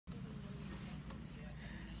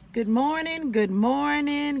Good morning, good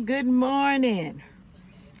morning, good morning.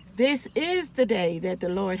 This is the day that the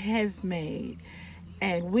Lord has made,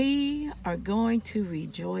 and we are going to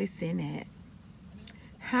rejoice in it.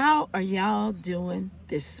 How are y'all doing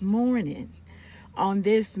this morning on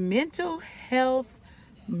this Mental Health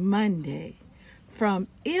Monday? From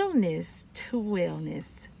illness to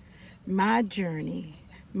wellness, my journey,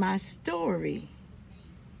 my story,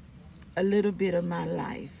 a little bit of my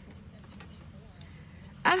life.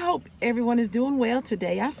 I hope everyone is doing well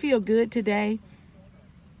today. I feel good today.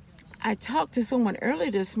 I talked to someone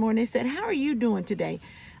earlier this morning. They said, "How are you doing today?"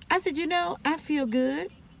 I said, I feel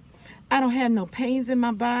good. I don't have no pains in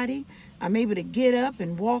my body. I'm able to get up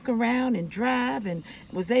and walk around and drive and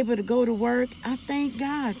was able to go to work. I thank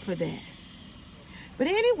God for that. But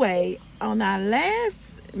anyway, on our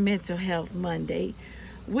last Mental Health Monday,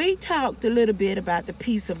 we talked a little bit about the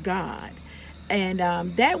peace of God. And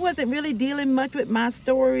that wasn't really dealing much with my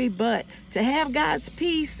story, but to have God's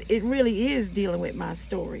peace, it really is dealing with my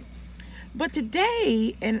story. But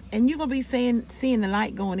today, and you're going to be seeing the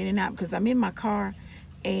light going in and out because I'm in my car,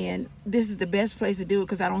 and this is the best place to do it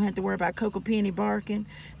because I don't have to worry about Coco Penny barking,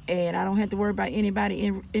 and I don't have to worry about anybody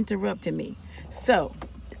interrupting me. So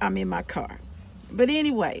I'm in my car. But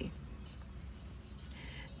anyway,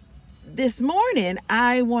 this morning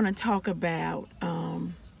I want to talk about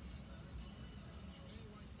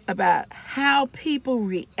how people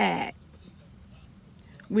react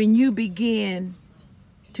when you begin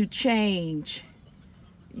to change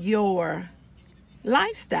your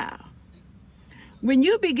lifestyle. When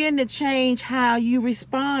you begin to change how you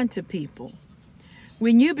respond to people.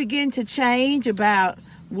 When you begin to change about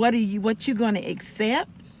what you're going to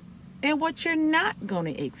accept and what you're not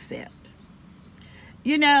going to accept.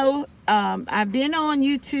 I've been on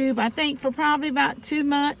YouTube, I think, for probably about 2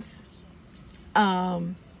 months.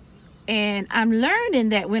 And I'm learning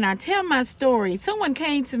that when I tell my story, someone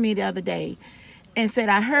came to me the other day and said,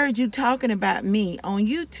 "I heard you talking about me on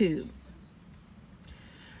YouTube."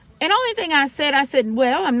 And only thing I said,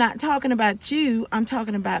 well, I'm not talking about you. I'm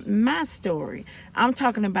talking about my story. I'm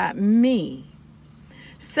talking about me.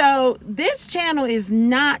 So this channel is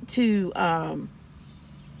not to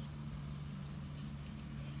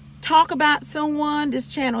talk about someone. This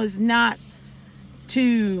channel is not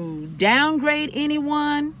to downgrade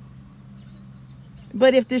anyone.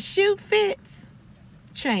 But if the shoe fits,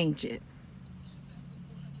 change it.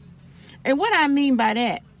 And what I mean by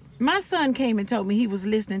that, my son came and told me he was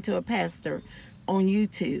listening to a pastor on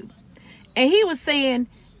YouTube. And he was saying,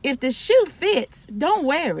 if the shoe fits, don't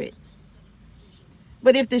wear it.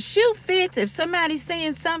 But if the shoe fits, if somebody's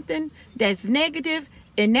saying something that's negative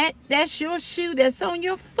and that's your shoe that's on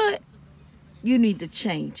your foot, you need to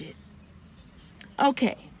change it.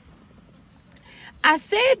 Okay. I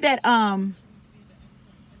said that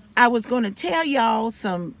I was going to tell y'all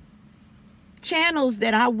some channels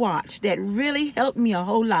that I watch that really helped me a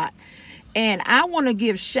whole lot. And I want to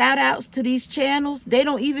give shout outs to these channels. They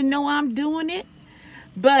don't even know I'm doing it.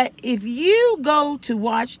 But if you go to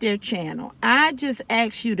watch their channel, I just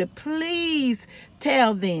ask you to please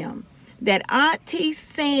tell them that Auntie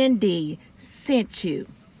Sandy sent you.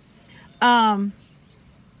 When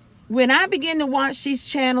I begin to watch these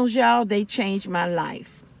channels, y'all, they changed my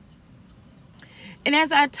life. And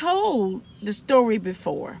as I told the story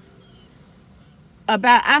before,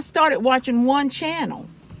 I started watching one channel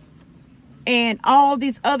and all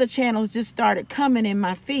these other channels just started coming in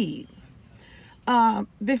my feed.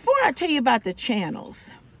 Before I tell you about the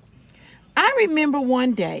channels, I remember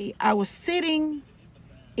one day I was sitting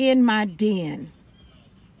in my den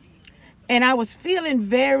and I was feeling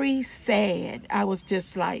very sad. I was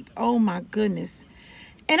just like, oh my goodness.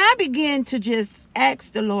 And I began to just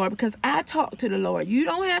ask the Lord, because I talk to the Lord. You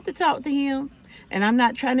don't have to talk to him. And I'm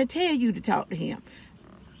not trying to tell you to talk to him.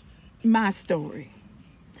 My story.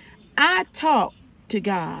 I talk to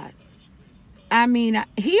God. I mean,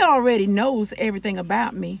 he already knows everything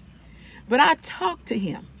about me. But I talk to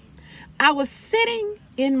him. I was sitting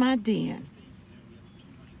in my den.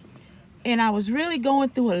 And I was really going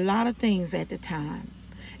through a lot of things at the time.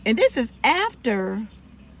 And this is after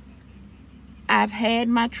I've had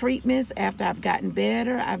my treatments, after I've gotten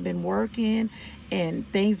better. I've been working and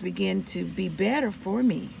things begin to be better for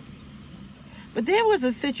me. But there was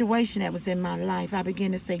a situation that was in my life. I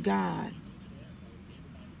began to say, God,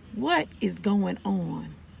 what is going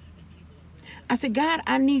on? I said, God,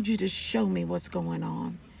 I need you to show me what's going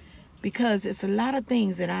on, because it's a lot of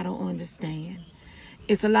things that I don't understand.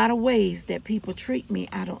 It's a lot of ways that people treat me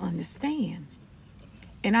I don't understand.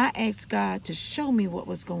 And I asked God to show me what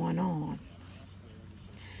was going on.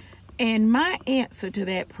 And my answer to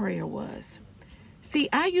that prayer was, See,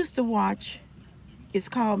 I used to watch, she's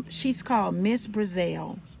called Miss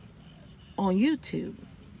BRAZELL on YouTube.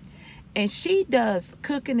 And she does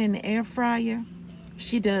cooking in the air fryer.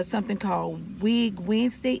 She does something called Wig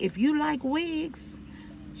Wednesday. If you like wigs,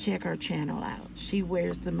 check her channel out. She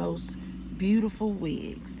wears the most beautiful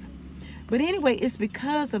wigs. But anyway, it's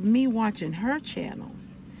because of me watching her channel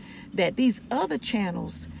that these other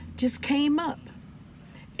channels just came up.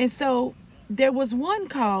 And so there was one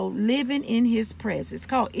called Living in His Presence,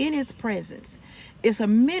 called In His Presence. It's a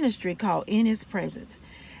ministry called In His Presence.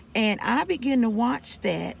 And I began to watch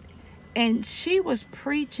that, and she was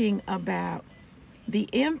preaching about the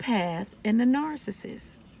empath and the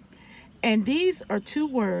narcissist. And these are two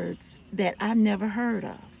words that I've never heard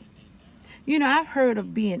of. You know, I've heard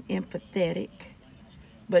of being empathetic,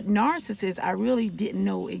 but narcissist, I really didn't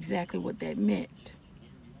know exactly what that meant.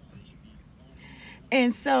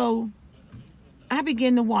 And so I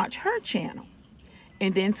began to watch her channel.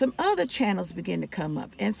 And then some other channels began to come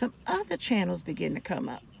up, and some other channels began to come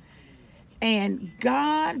up. And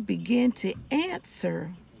God began to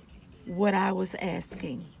answer what I was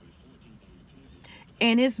asking.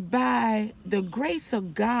 And it's by the grace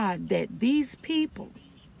of God that these people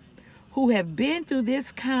who have been through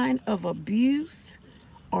this kind of abuse,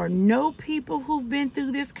 or know people who've been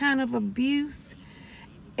through this kind of abuse,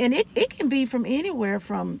 and it can be from anywhere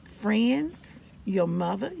from friends, your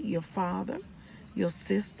mother, your father, your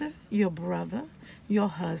sister, your brother, your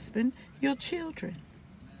husband, your children.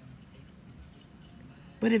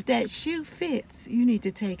 But if that shoe fits, you need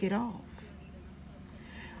to take it off.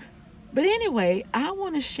 But anyway, I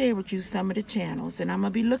want to share with you some of the channels, and I'm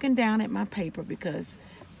going to be looking down at my paper because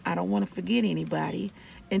I don't want to forget anybody.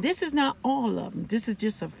 And this is not all of them. This is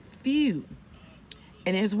just a few.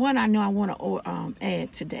 And there's one I know I want to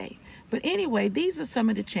add today. But anyway, these are some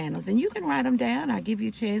of the channels, and you can write them down. I'll give you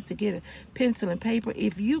a chance to get a pencil and paper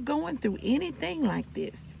if you're going through anything like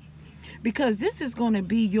this, because this is going to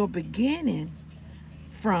be your beginning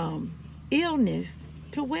from illness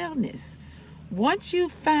to wellness. Once you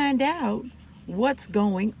find out what's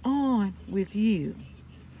going on with you.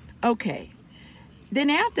 Okay. Then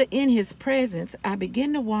after In His Presence, I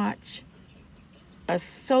begin to watch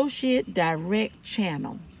Associate Direct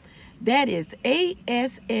Channel. That is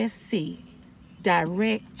ASSC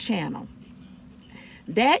Direct Channel.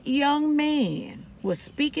 That young man was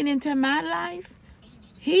speaking into my life.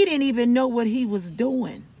 He didn't even know what he was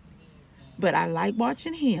doing. But I like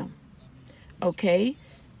watching him. Okay.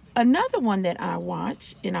 Another one that I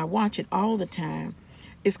watch, and I watch it all the time,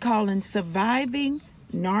 is called Surviving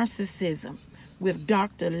Narcissism with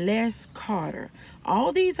Dr. Les Carter.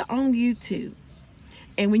 All these are on YouTube.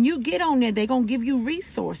 And when you get on there, they're going to give you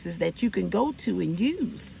resources that you can go to and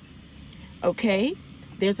use. Okay?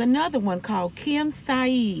 There's another one called Kim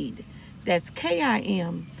SAEED. That's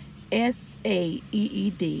KIMSAEED.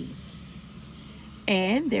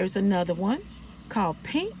 And there's another one called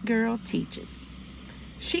Pink Girl Teaches.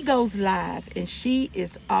 She goes live, and she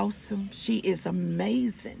is awesome. She is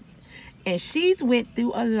amazing. And she's went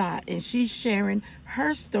through a lot, and she's sharing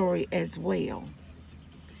her story as well.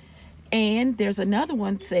 And there's another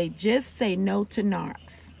one, Just Say No to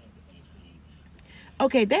NARCS.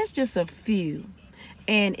 Okay, that's just a few.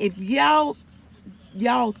 And if y'all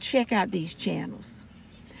check out these channels,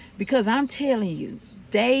 because I'm telling you,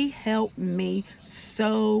 they help me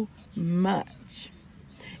so much.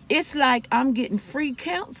 It's like I'm getting free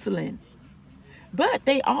counseling. But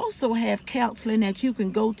they also have counseling that you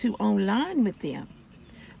can go to online with them.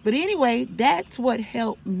 But anyway, that's what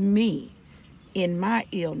helped me in my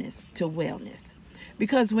illness to wellness.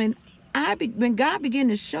 Because when God began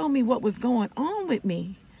to show me what was going on with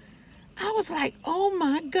me, I was like, oh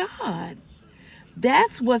my God.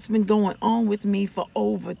 That's what's been going on with me for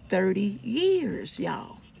over 30 years,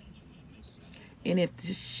 y'all. And if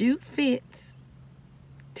the shoe fits,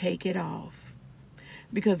 take it off.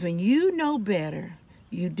 Because when you know better,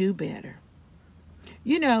 you do better.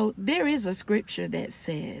 You know, there is a scripture that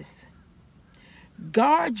says,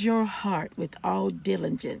 guard your heart with all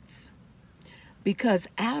diligence, because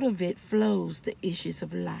out of it flows the issues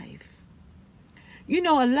of life. You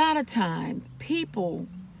know, a lot of time, people,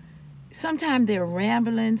 sometimes they're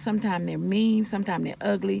rambling, sometimes they're mean, sometimes they're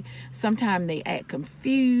ugly, sometimes they act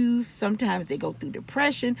confused, sometimes they go through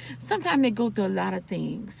depression, sometimes they go through a lot of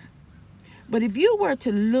things. But if you were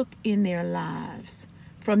to look in their lives,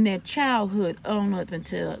 from their childhood on up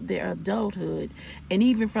until their adulthood, and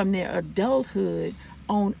even from their adulthood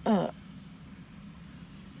on up,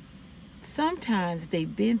 sometimes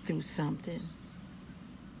they've been through something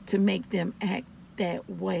to make them act that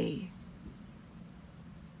way.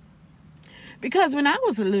 Because when I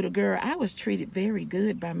was a little girl, I was treated very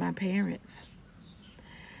good by my parents.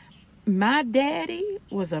 My daddy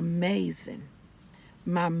was amazing.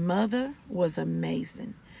 My mother was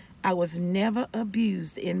amazing. I was never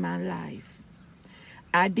abused in my life.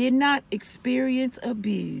 I did not experience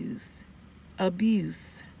abuse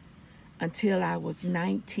until I was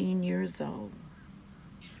 19 years old.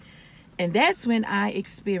 And that's when I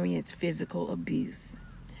experienced physical abuse.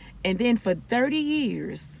 And then for 30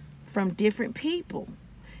 years, from different people,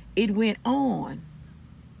 it went on,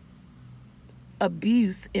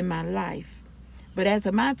 abuse in my life. But as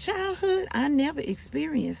of my childhood, I never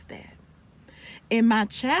experienced that. In my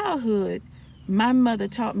childhood, my mother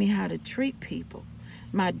taught me how to treat people.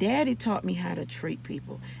 My daddy taught me how to treat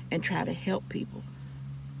people and try to help people.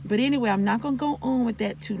 But anyway, I'm not going to go on with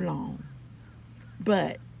that too long.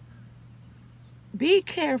 But be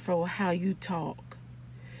careful how you talk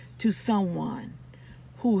to someone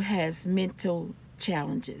who has mental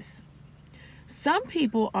challenges. Some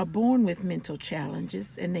people are born with mental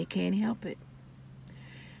challenges and they can't help it.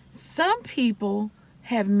 Some people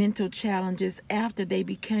have mental challenges after they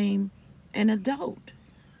became an adult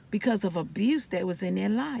because of abuse that was in their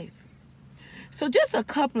life. So just a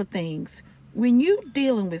couple of things. When you're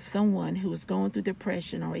dealing with someone who is going through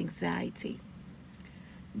depression or anxiety,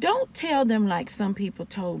 don't tell them like some people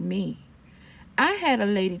told me. I had a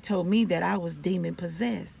lady told me that I was demon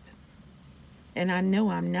possessed. And I know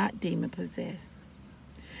I'm not demon possessed.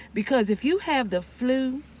 Because if you have the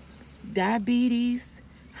flu, diabetes,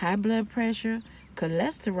 high blood pressure,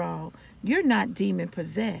 cholesterol, you're not demon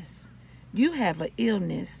possessed. You have an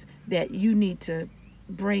illness that you need to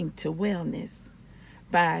bring to wellness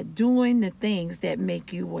by doing the things that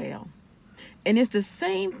make you well. And it's the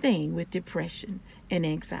same thing with depression and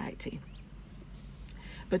anxiety.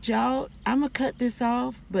 But y'all, I'm going to cut this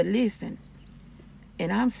off, but listen,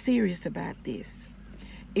 and I'm serious about this.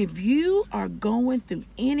 If you are going through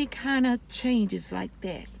any kind of changes like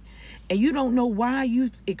that, and you don't know why you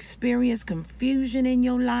experience confusion in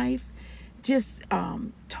your life, just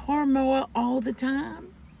turmoil all the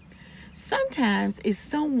time, sometimes it's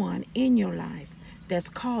someone in your life that's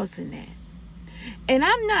causing that. And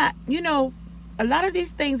I'm not, a lot of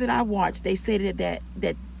these things that I watch, they say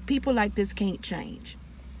that people like this can't change.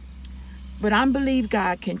 But I believe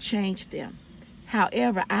God can change them.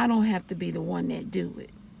 However, I don't have to be the one that do it.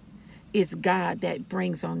 It's God that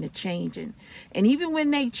brings on the changing. And even when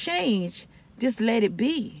they change, just let it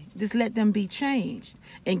be. Just let them be changed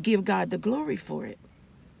and give God the glory for it.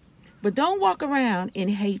 But don't walk around in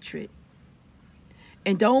hatred.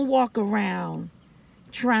 And don't walk around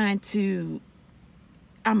trying to,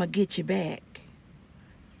 I'm going to get you back.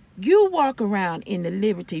 You walk around in the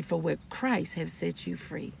liberty for where Christ has set you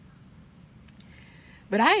free.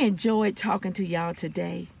 But I enjoyed talking to y'all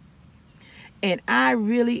today. And I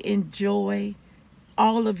really enjoy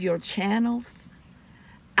all of your channels.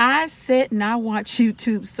 I sit and I watch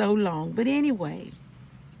YouTube so long. But anyway,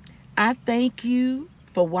 I thank you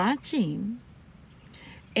for watching.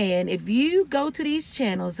 And if you go to these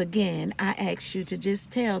channels again, I ask you to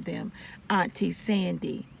just tell them Auntie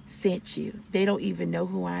Sandy sent you. They don't even know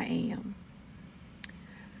who I am.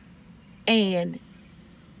 And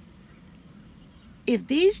if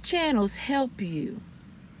these channels help you,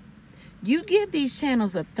 you give these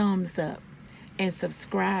channels a thumbs up and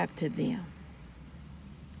subscribe to them.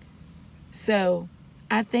 So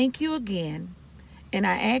I thank you again, and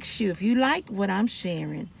I ask you, if you like what I'm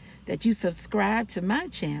sharing, that you subscribe to my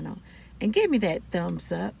channel and give me that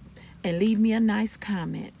thumbs up and leave me a nice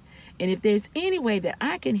comment. And if there's any way that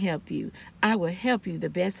I can help you, I will help you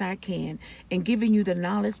the best I can in giving you the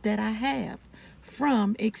knowledge that I have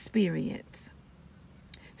from experience.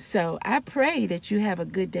 So I pray that you have a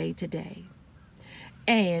good day today.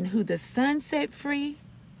 And who the Son set free,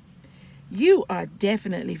 you are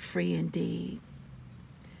definitely free indeed.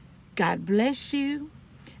 God bless you,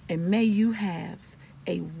 and may you have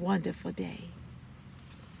a wonderful day.